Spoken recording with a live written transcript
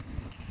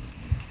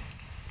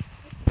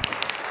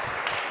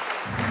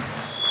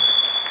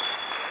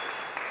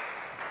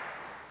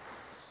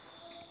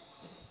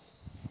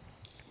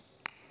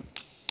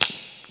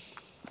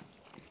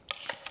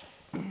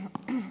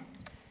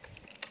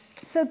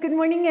So good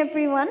morning,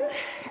 everyone.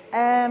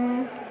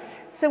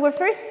 So we're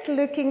first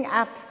looking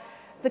at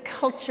the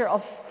culture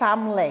of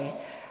family.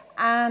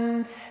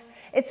 And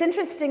it's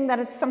interesting that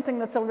it's something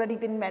that's already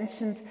been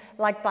mentioned,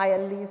 like by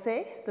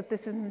Elise, that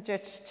this isn't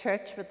just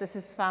church, but this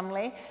is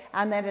family.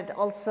 And then it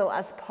also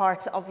as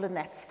part of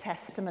Lynette's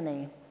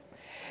testimony.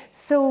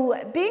 So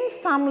being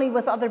family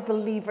with other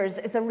believers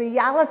is a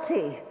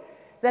reality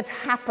that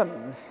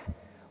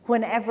happens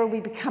whenever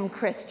we become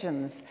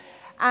Christians.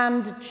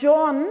 And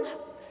John,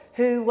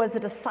 who was a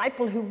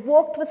disciple who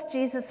walked with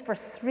Jesus for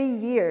 3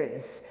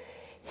 years,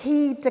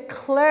 he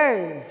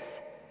declares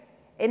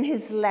in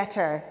his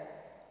letter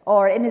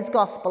or in his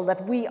gospel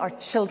that we are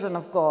children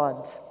of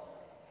God.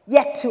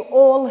 Yet to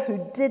all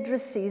who did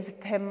receive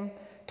him,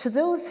 to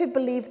those who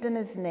believed in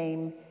his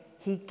name,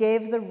 he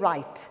gave the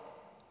right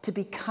to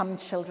become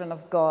children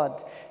of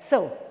God.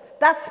 So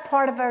that's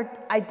part of our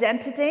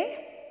identity.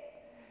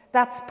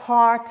 That's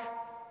part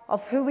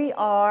of who we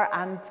are,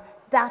 and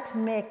that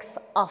makes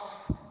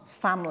us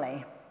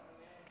family.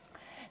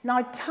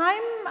 Now,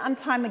 time and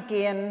time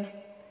again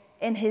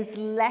in his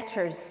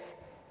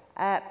letters,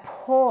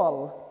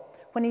 Paul,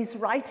 when he's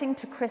writing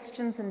to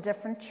Christians in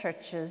different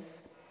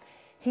churches,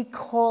 he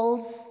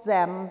calls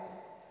them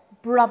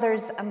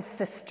brothers and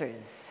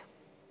sisters.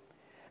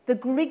 The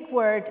Greek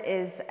word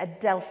is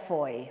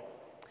adelphoi,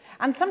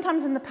 and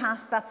sometimes in the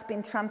past that's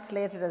been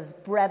translated as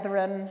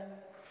brethren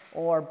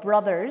or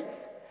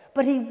brothers,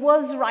 but he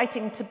was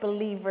writing to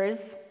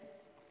believers,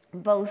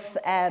 both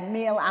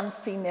male and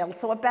female.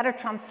 So a better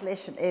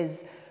translation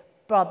is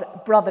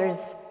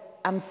brothers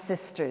and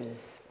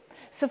sisters.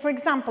 So for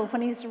example,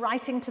 when he's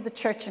writing to the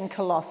church in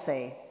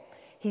Colossae,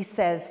 he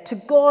says, to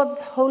God's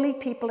holy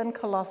people in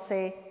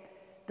Colossae,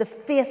 the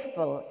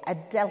faithful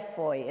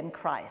adelphoi in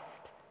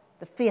Christ,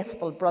 the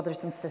faithful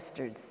brothers and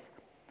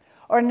sisters.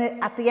 Or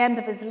at the end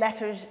of his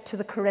letter to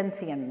the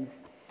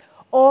Corinthians,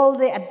 all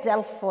the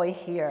adelphoi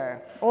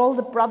here, all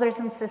the brothers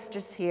and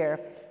sisters here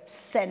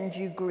send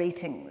you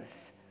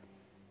greetings.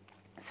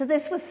 So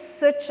this was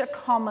such a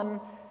common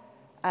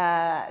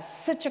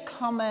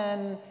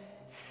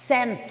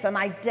sense and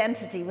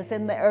identity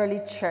within the early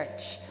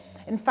church.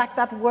 In fact,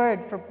 that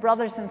word for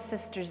brothers and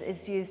sisters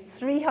is used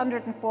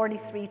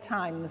 343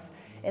 times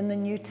in the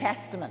New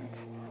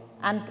Testament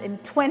and in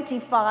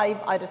 25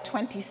 out of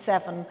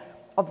 27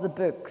 of the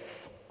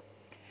books.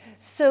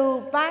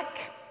 So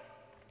back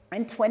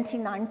in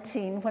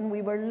 2019, when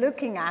we were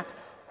looking at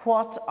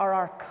what are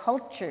our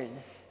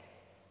cultures,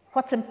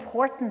 what's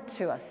important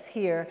to us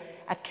here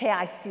at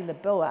KIC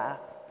Leboa,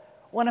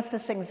 one of the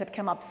things that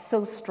came up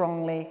so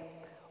strongly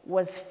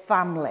was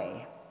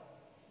family.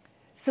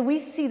 So we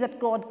see that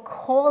God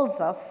calls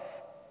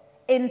us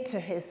into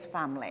his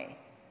family.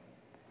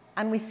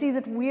 And we see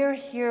that we're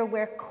here,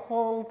 we're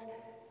called,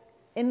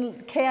 in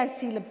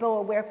KIC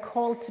Leboa, we're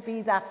called to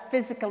be that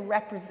physical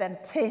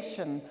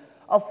representation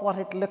of what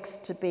it looks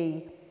to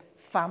be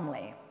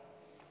family.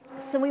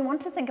 So we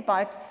want to think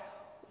about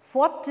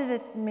what did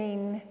it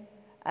mean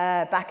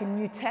back in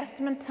New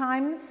Testament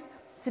times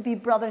to be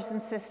brothers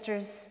and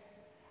sisters,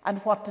 and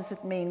what does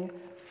it mean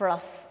for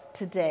us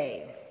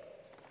today?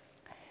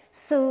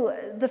 So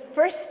the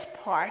first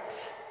part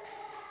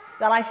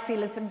that I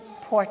feel is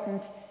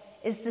important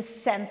is the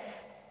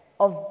sense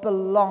of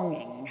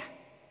belonging.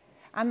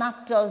 And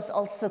that does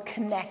also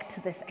connect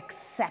to this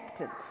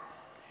accepted.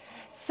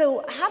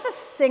 So have a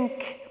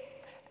think.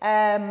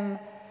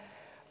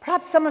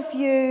 Perhaps some of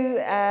you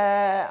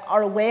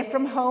are away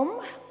from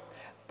home,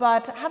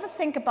 but have a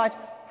think about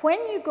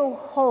when you go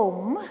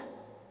home,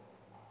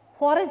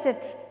 what is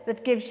it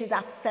that gives you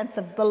that sense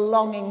of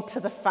belonging to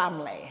the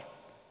family?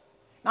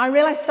 Now, I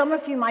realize some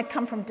of you might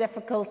come from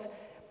difficult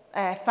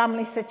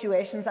family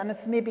situations, and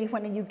it's maybe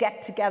when you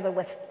get together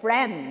with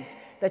friends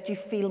that you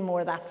feel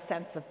more that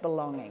sense of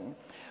belonging.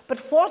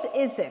 But what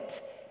is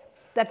it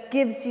that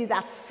gives you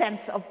that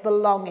sense of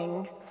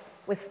belonging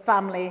with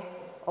family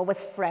or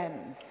with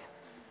friends?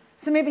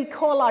 So maybe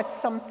call out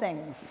some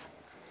things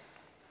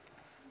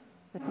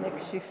that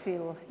makes you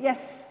feel,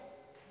 yes?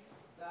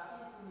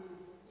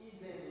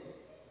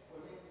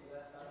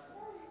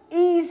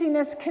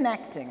 Easiness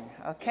connecting,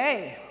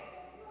 okay.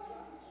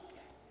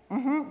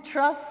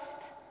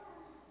 Trust.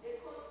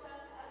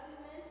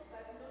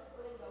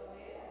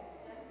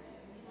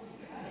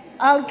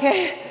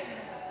 Okay,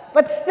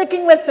 but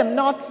sticking with them,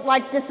 not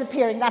like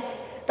disappearing.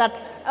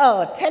 That's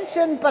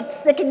tension, but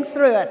sticking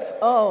through it.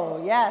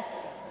 Oh, yes.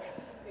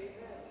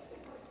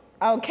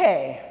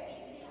 Okay.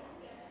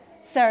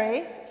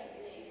 Sorry?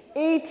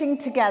 Eating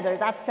together,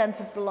 that sense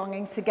of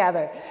belonging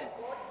together.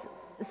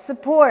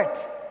 Support.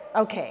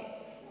 Okay.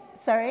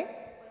 Sorry?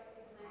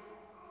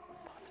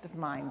 Positive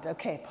mind.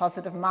 Okay,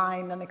 positive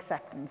mind and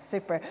acceptance.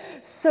 Super.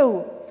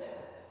 So,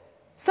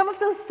 some of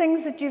those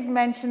things that you've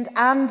mentioned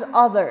and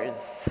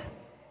others,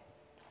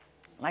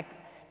 like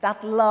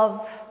that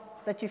love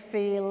that you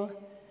feel,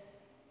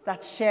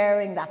 that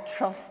sharing, that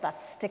trust, that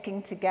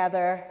sticking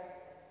together,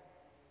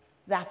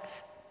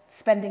 that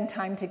spending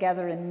time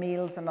together in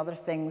meals and other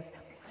things.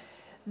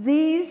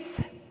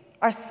 These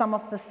are some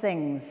of the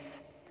things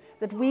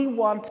that we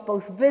want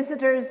both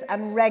visitors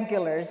and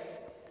regulars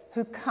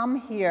who come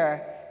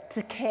here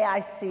to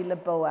KIC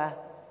Laboa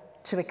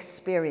to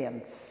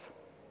experience.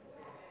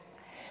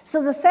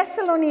 So the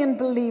Thessalonian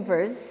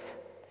believers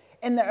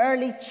in the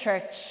early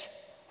church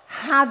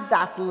had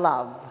that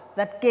love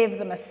that gave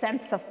them a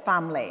sense of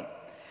family.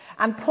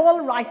 And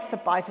Paul writes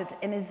about it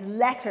in his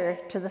letter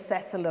to the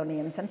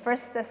Thessalonians in 1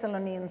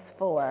 Thessalonians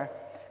 4,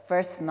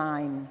 verse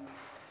 9.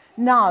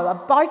 Now,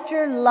 about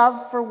your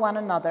love for one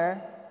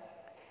another,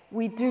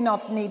 we do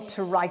not need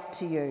to write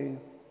to you,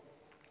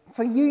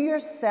 for you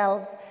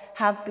yourselves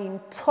have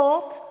been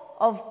taught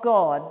of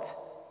God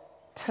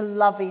to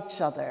love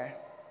each other.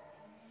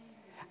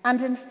 And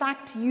in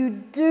fact, you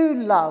do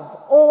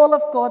love all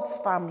of God's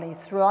family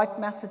throughout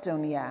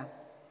Macedonia.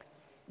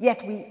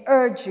 Yet we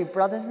urge you,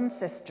 brothers and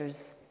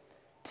sisters,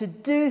 to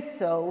do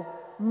so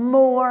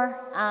more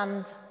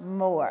and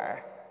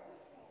more.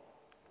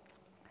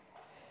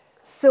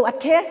 So at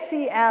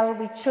KSCL,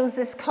 we chose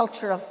this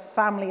culture of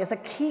family as a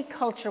key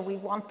culture we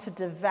want to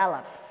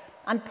develop.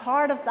 And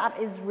part of that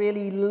is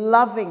really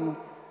loving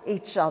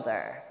each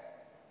other.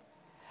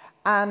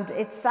 And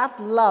it's that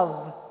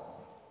love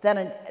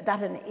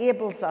that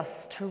enables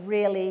us to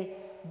really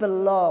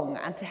belong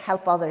and to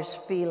help others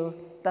feel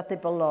that they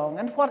belong.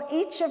 And what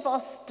each of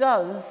us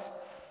does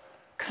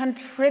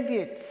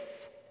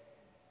contributes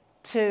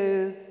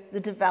to the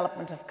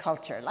development of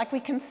culture. Like, we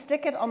can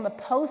stick it on the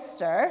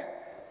poster,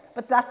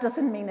 but that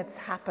doesn't mean it's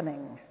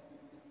happening.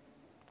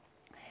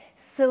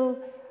 So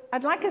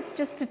I'd like us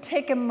just to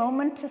take a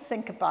moment to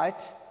think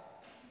about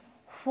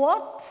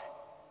what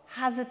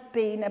has it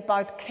been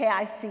about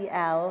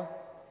KICL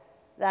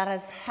that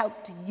has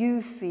helped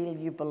you feel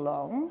you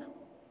belong?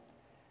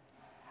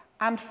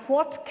 And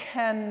what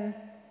can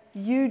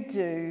you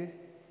do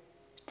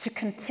to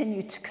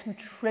continue to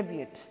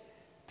contribute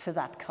to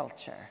that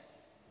culture?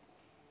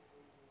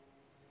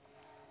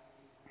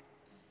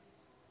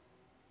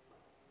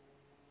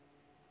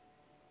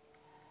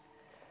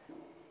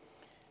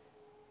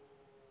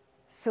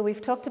 So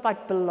we've talked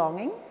about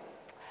belonging.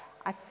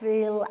 I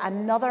feel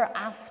another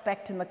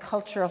aspect in the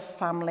culture of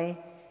family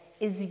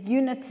is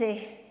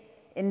unity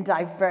in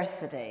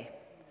diversity.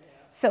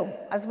 So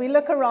as we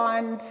look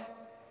around,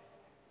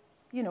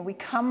 we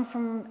come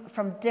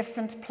from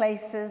different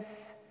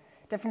places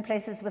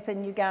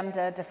within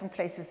Uganda, different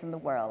places in the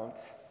world.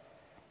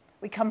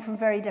 We come from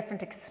very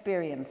different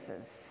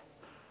experiences.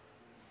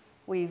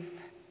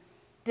 We've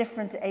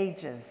different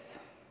ages.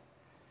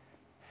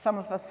 Some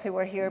of us who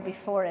were here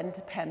before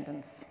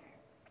independence,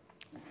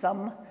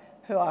 some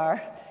who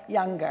are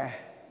younger.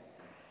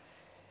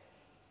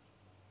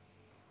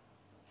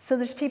 So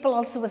there's people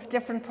also with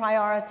different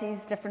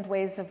priorities, different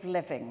ways of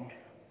living.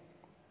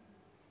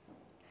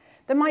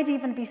 There might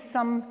even be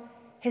some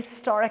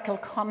historical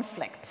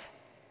conflict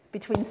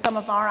between some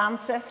of our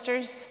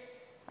ancestors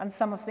and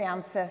some of the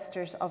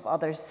ancestors of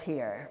others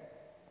here.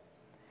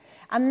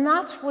 And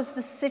that was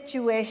the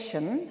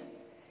situation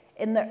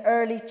in the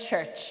early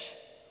church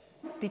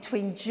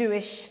between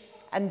Jewish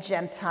and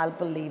Gentile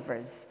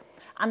believers.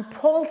 And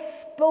Paul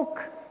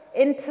spoke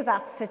into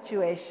that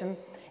situation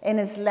in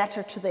his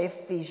letter to the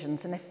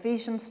Ephesians. In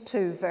Ephesians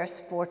 2,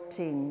 verse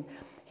 14,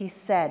 he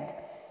said,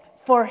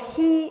 "For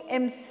he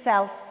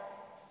himself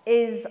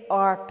is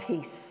our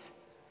peace,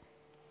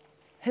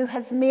 who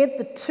has made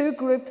the two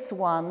groups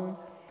one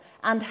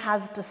and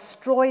has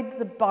destroyed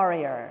the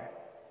barrier,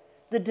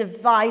 the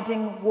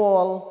dividing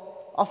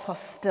wall of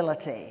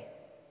hostility."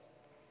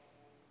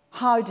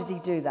 How did he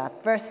do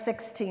that? Verse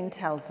 16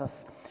 tells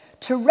us,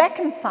 "To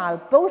reconcile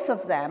both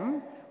of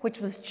them, which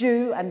was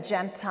Jew and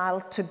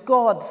Gentile, to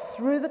God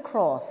through the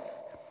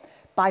cross,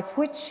 by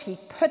which he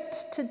put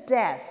to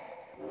death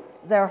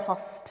their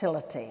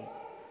hostility."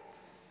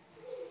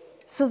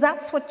 So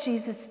that's what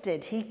Jesus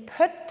did. He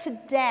put to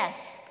death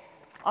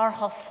our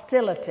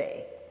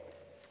hostility,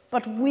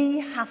 but we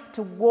have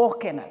to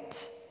walk in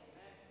it.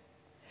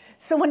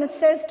 So when it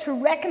says to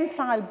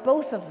reconcile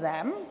both of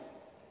them,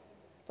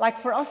 like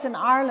for us in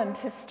Ireland,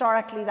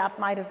 historically, that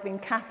might have been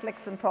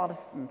Catholics and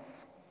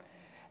Protestants.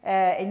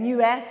 In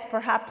US,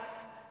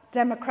 perhaps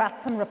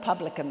Democrats and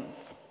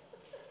Republicans.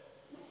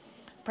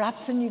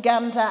 Perhaps in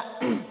Uganda,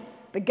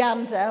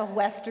 Baganda,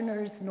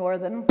 Westerners,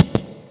 Northern.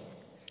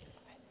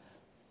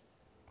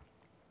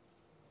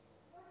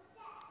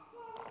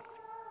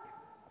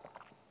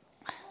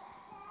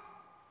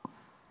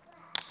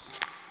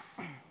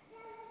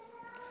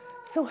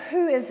 So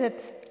who is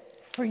it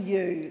for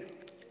you?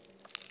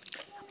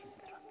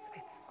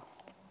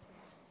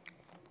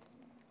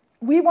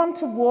 We want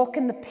to walk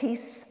in the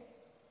peace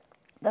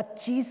that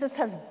Jesus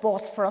has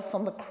bought for us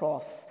on the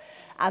cross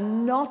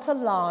and not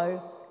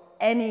allow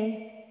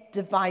any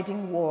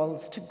dividing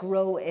walls to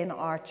grow in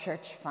our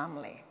church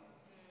family.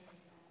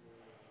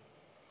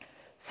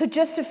 So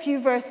just a few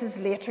verses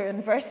later,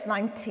 in verse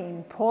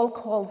 19, Paul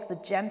calls the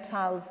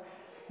Gentiles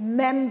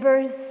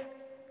members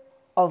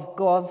of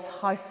God's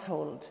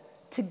household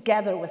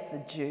together with the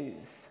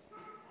Jews.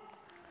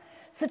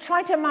 So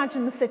try to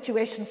imagine the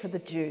situation for the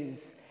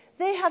Jews.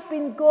 They have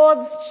been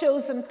God's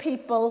chosen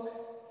people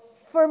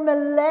for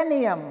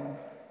millennium,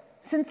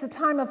 since the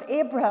time of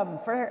Abraham,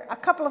 for a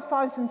couple of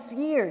thousand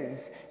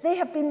years. They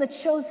have been the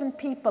chosen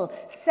people,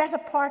 set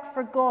apart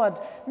for God,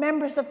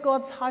 members of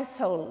God's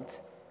household.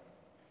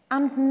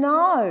 And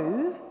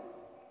now,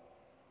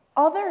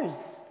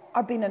 others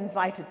are being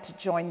invited to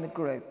join the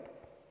group.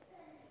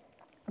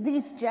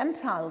 These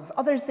Gentiles,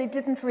 others they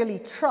didn't really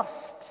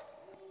trust.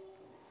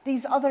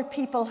 These other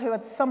people who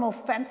had some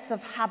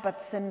offensive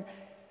habits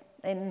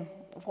in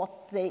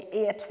what they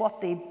ate, what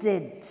they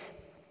did.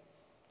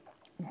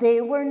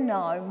 They were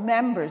now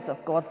members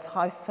of God's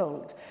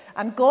household.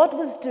 And God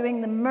was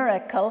doing the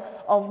miracle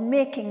of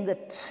making the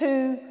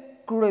two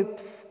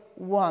groups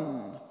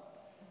one.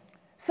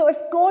 So if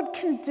God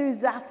can do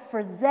that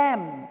for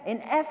them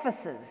in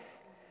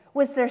Ephesus,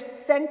 with their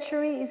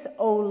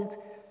centuries-old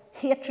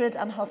hatred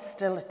and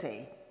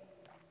hostility,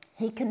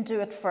 he can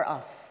do it for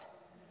us.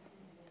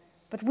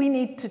 But we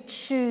need to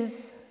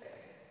choose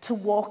to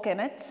walk in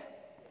it,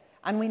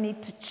 and we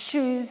need to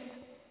choose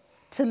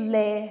to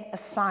lay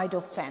aside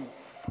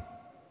offense.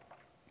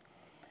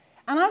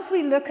 And as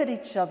we look at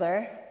each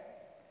other,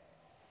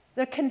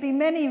 there can be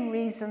many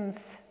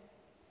reasons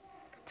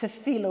to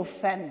feel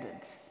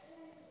offended.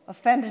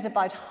 Offended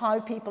about how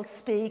people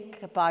speak,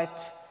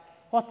 about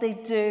what they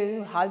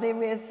do, how they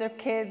raise their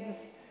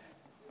kids,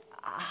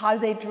 how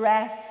they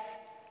dress.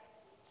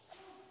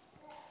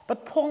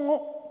 But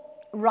Paul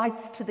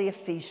writes to the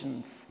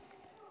Ephesians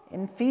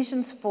in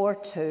Ephesians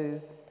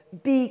 4:2,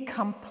 be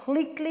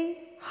completely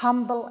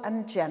humble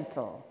and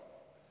gentle.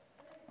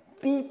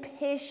 Be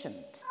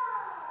patient,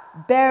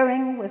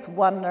 bearing with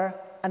one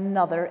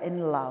another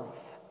in love.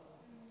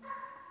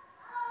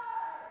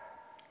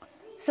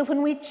 So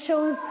when we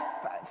chose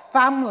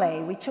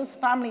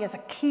family as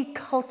a key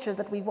culture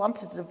that we want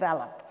to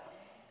develop,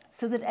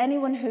 so that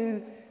anyone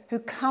who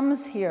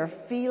comes here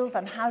feels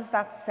and has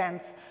that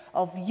sense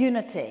of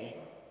unity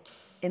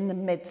in the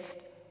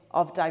midst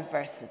of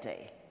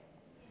diversity.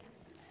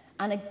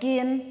 And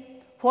again,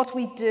 what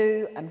we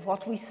do and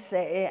what we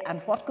say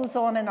and what goes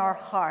on in our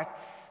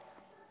hearts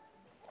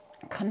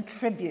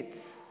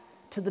contributes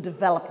to the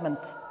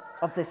development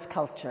of this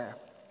culture.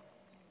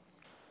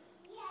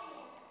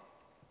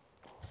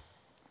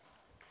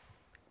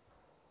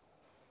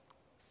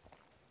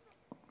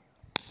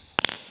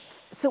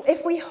 So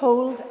if we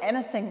hold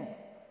anything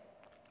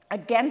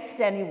against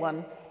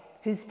anyone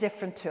who's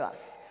different to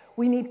us,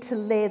 we need to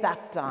lay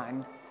that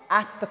down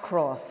at the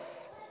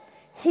cross.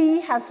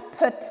 He has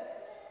put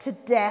to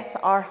death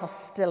our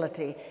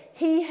hostility.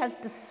 He has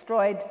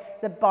destroyed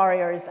the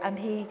barriers, and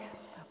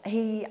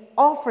he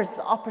offers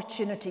the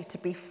opportunity to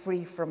be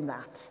free from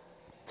that,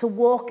 to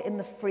walk in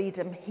the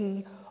freedom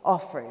he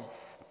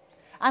offers.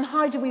 And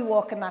how do we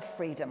walk in that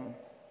freedom?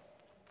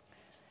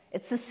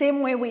 It's the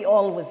same way we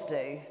always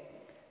do.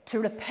 To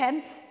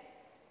repent,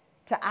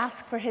 to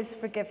ask for his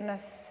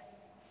forgiveness,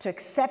 to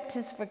accept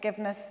his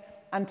forgiveness,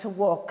 and to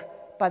walk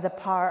by the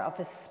power of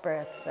his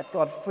Spirit that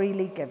God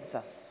freely gives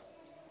us.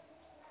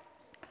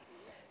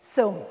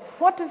 So,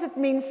 what does it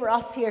mean for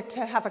us here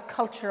to have a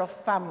culture of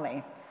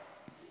family?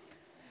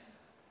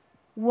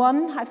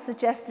 One, I've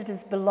suggested,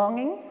 is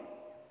belonging.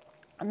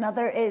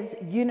 Another is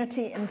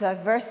unity in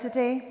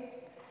diversity.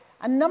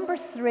 And number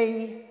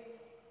 3,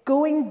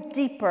 going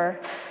deeper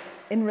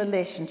in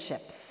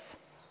relationships.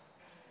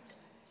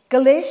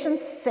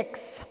 Galatians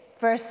 6,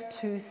 verse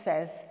 2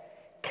 says,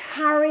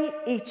 carry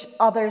each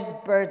other's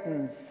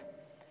burdens,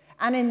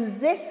 and in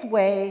this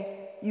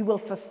way you will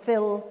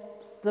fulfill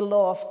the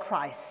law of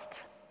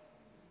Christ.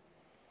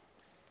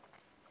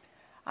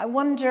 I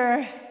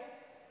wonder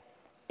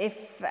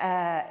if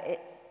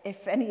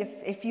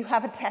you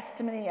have a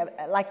testimony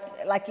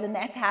like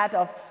Lynette had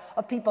of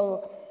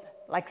people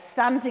like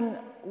standing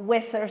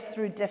with her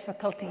through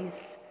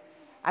difficulties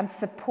and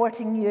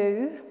supporting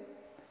you,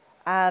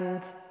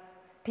 and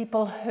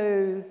people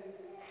who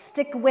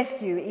stick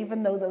with you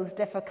even though those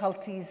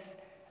difficulties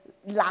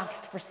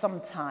last for some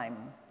time.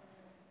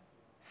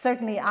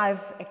 Certainly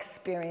I've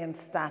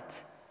experienced that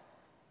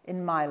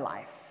in my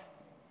life.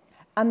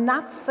 And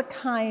that's the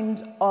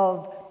kind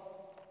of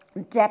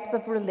depth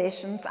of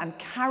relations and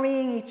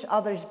carrying each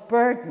other's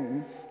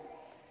burdens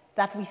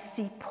that we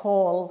see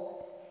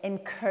Paul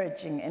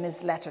encouraging in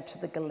his letter to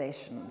the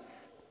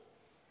Galatians.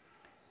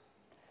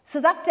 So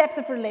that depth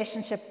of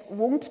relationship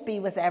won't be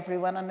with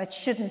everyone, and it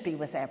shouldn't be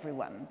with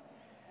everyone.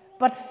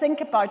 But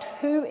think about,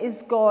 who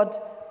is God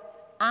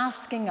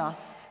asking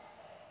us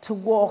to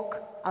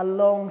walk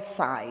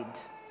alongside?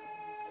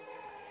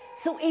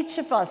 So each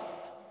of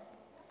us,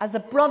 as a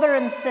brother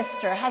and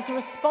sister, has a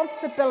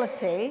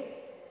responsibility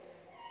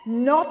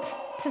not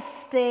to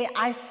stay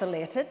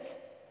isolated,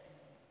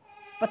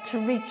 but to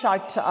reach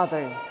out to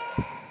others.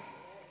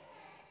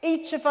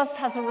 Each of us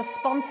has a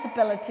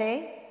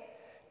responsibility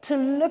to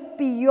look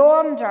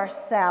beyond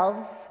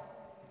ourselves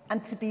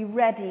and to be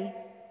ready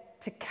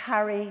to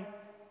carry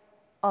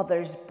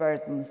others'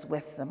 burdens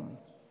with them.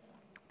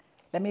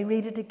 Let me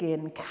read it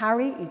again.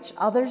 Carry each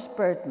other's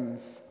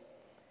burdens,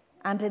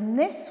 and in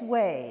this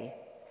way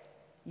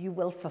you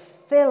will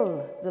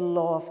fulfill the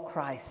law of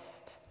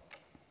Christ.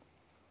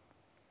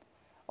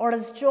 Or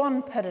as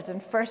John put it in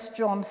 1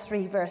 John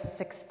 3, verse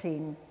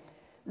 16,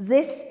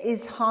 this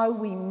is how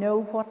we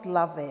know what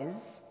love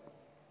is.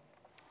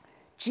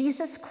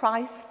 Jesus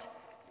Christ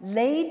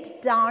laid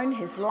down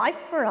his life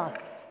for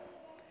us,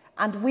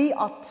 and we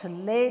ought to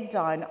lay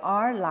down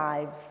our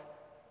lives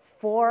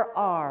for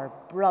our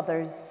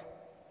brothers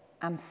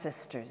and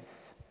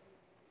sisters.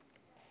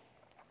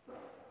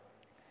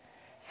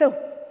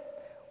 So,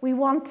 we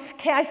want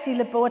KIC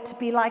Lisboa to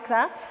be like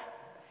that.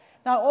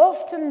 Now,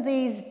 often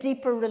these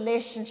deeper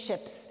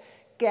relationships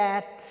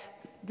get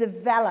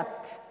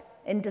developed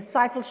in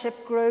discipleship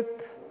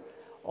group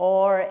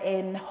or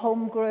in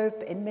home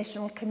group, in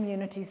missional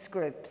communities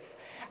groups.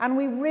 And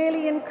we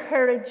really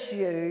encourage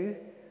you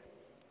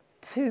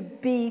to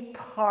be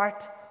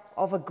part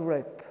of a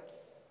group.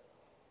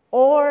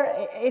 Or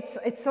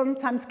it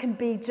sometimes can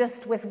be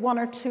just with one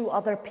or two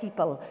other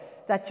people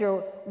that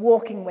you're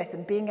walking with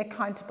and being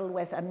accountable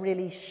with and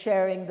really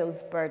sharing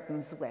those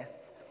burdens with.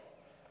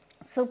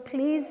 So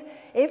please,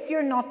 if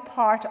you're not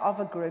part of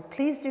a group,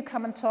 please do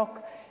come and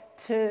talk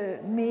to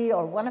me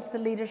or one of the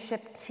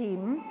leadership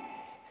team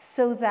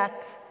so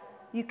that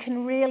you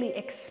can really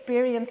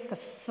experience the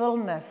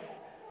fullness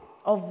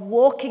of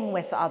walking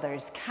with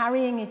others,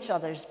 carrying each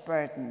other's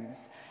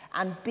burdens,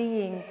 and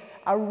being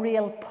a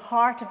real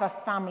part of a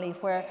family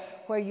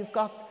where you've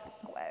got,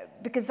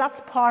 because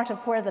that's part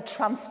of where the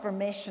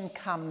transformation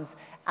comes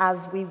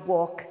as we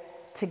walk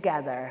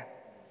together.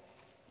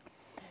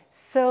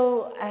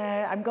 So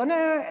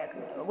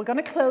we're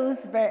gonna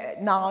close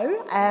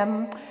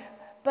now.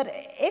 But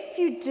if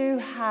you do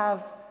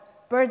have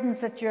burdens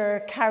that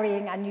you're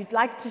carrying and you'd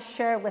like to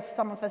share with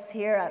some of us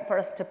here for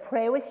us to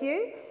pray with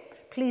you,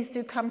 please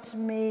do come to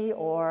me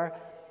or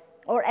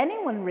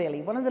anyone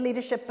really, one of the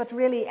leadership, but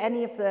really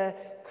any of the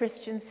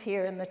Christians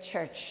here in the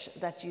church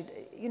that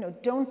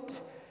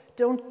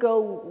don't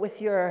go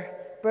with your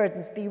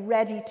burdens. Be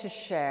ready to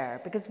share,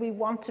 because we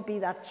want to be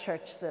that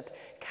church that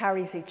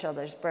carries each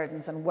other's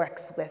burdens and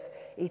works with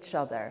each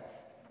other.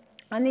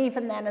 And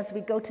even then, as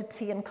we go to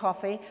tea and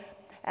coffee,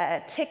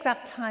 take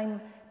that time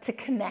to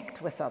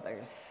connect with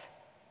others,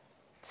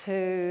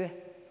 to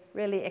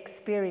really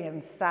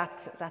experience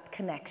that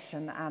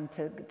connection and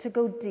to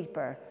go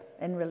deeper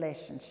in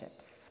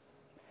relationships.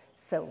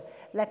 So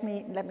let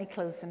me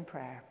close in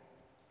prayer.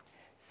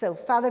 So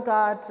Father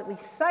God, we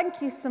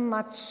thank you so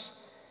much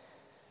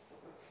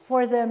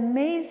for the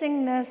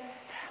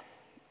amazingness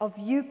of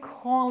you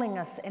calling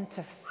us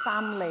into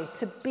family,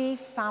 to be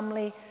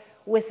family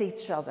with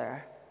each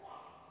other.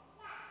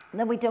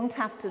 And that we don't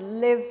have to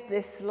live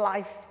this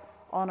life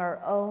on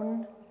our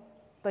own,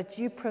 but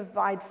you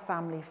provide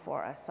family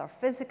for us, our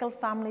physical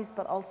families,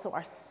 but also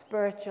our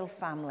spiritual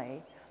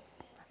family.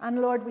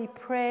 And Lord, we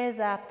pray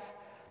that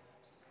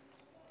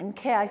in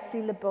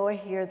KIC Lisboa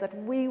here, that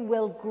we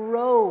will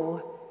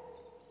grow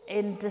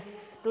in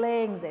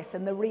displaying this,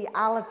 in the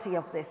reality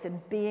of this,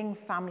 in being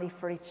family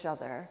for each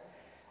other.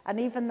 And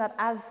even that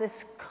as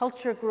this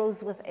culture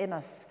grows within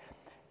us,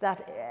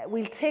 that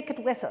we'll take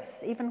it with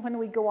us, even when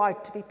we go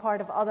out to be part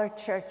of other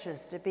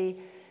churches, to be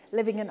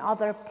living in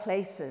other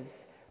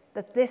places,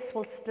 that this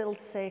will still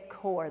stay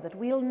core, that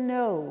we'll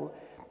know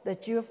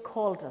that you have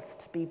called us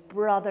to be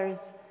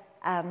brothers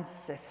and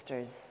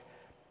sisters,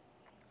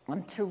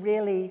 and to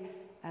really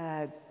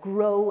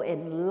grow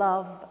in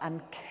love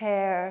and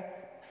care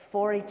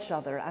for each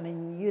other and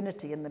in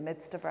unity in the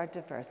midst of our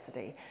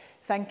diversity.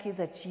 Thank you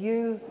that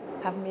you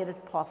have made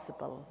it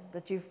possible,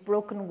 that you've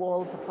broken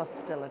walls of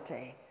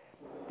hostility,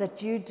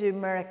 that you do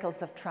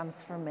miracles of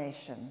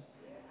transformation.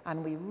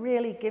 And we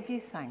really give you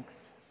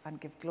thanks and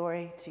give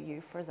glory to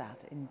you for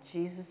that. In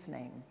Jesus'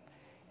 name,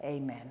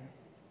 amen.